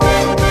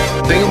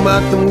Think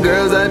about them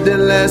girls I did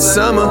last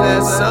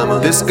summer.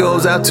 This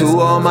goes out to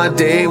all my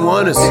day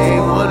oneers.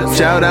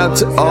 Shout out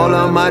to all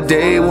of my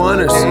day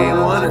oneers.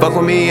 Fuck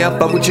with me, I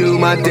fuck with you,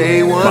 my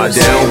day ones. My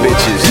down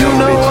bitches. You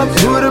know I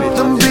put up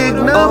them big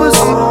numbers.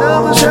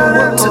 Shout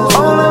out to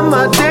all of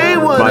my day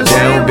oneers. My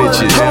down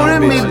bitches.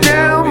 Holding me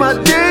down, my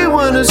day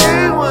oneers.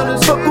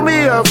 Fuck with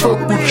me, I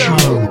fuck with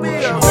you.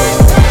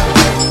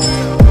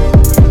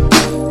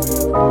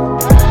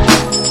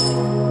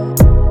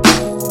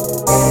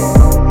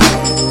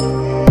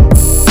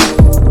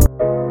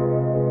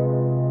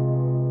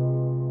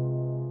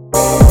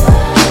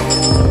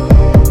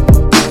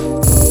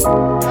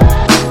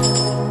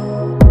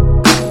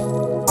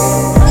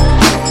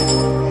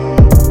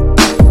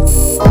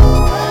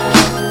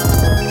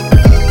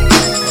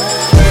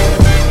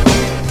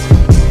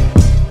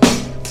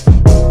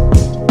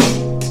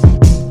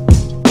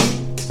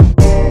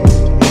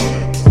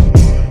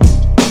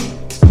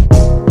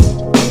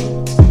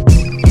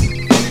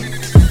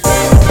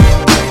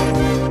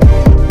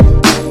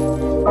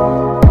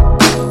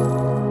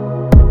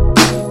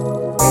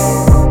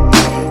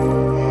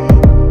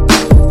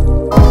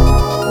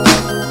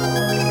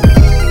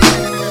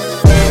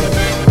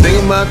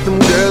 About them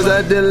girls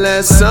I did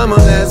last summer.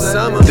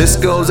 This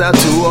goes out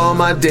to all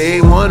my day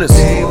oneers.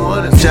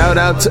 Shout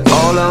out to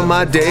all of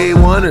my day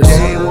oneers.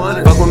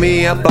 Fuck with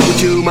me, I fuck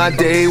with you, my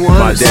day ones.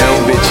 My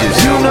down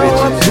bitches. You know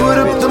I put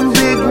up them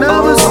big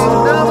numbers.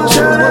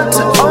 Shout out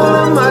to all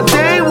of my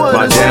day ones.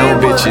 My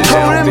down bitches.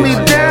 Holding me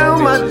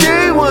down, my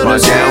day ones. My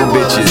down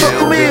bitches.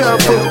 Fuck with me, I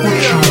fuck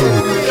with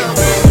you.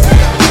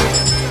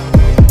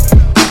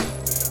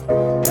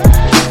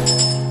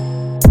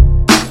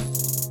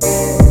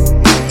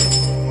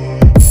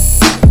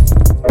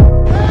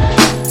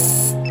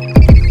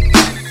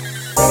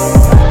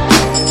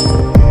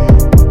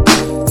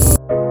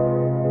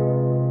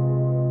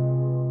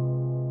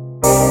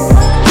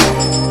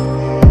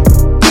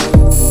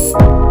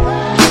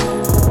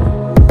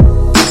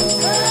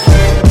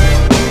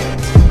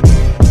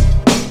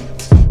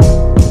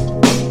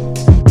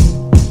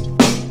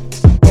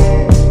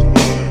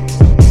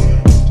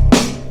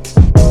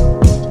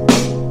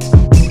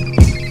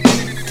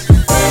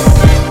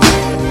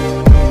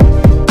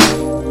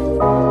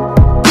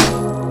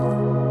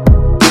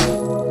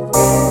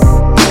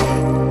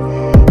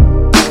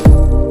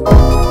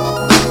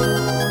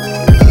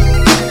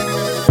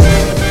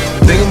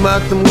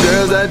 About them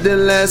girls I did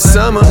last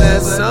summer.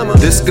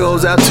 This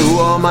goes out to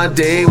all my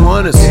day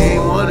oneers.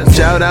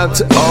 Shout out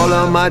to all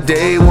of my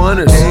day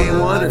oneers.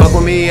 Fuck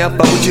with me, I fuck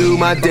with you,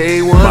 my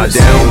day ones. My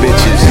down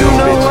bitches. You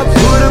know I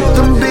put up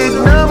them big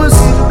numbers.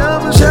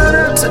 Shout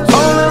out to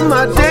all of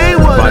my day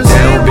ones. My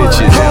down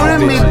bitches.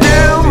 Holding me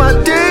down, my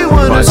day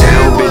ones. My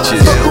down bitches.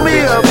 Fuck with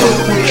me, I fuck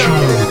with you.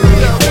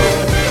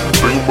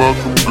 Think about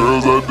them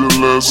girls I did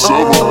last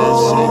summer.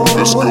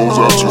 This goes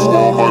out to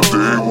all my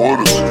day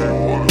oneers.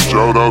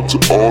 Shout out to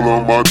all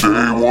of my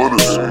day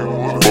oneers.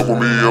 Fuck with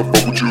me, I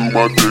fuck with you,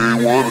 my day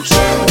oneers.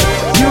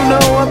 You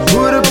know I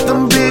put up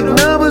them big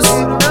numbers.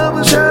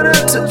 Shout out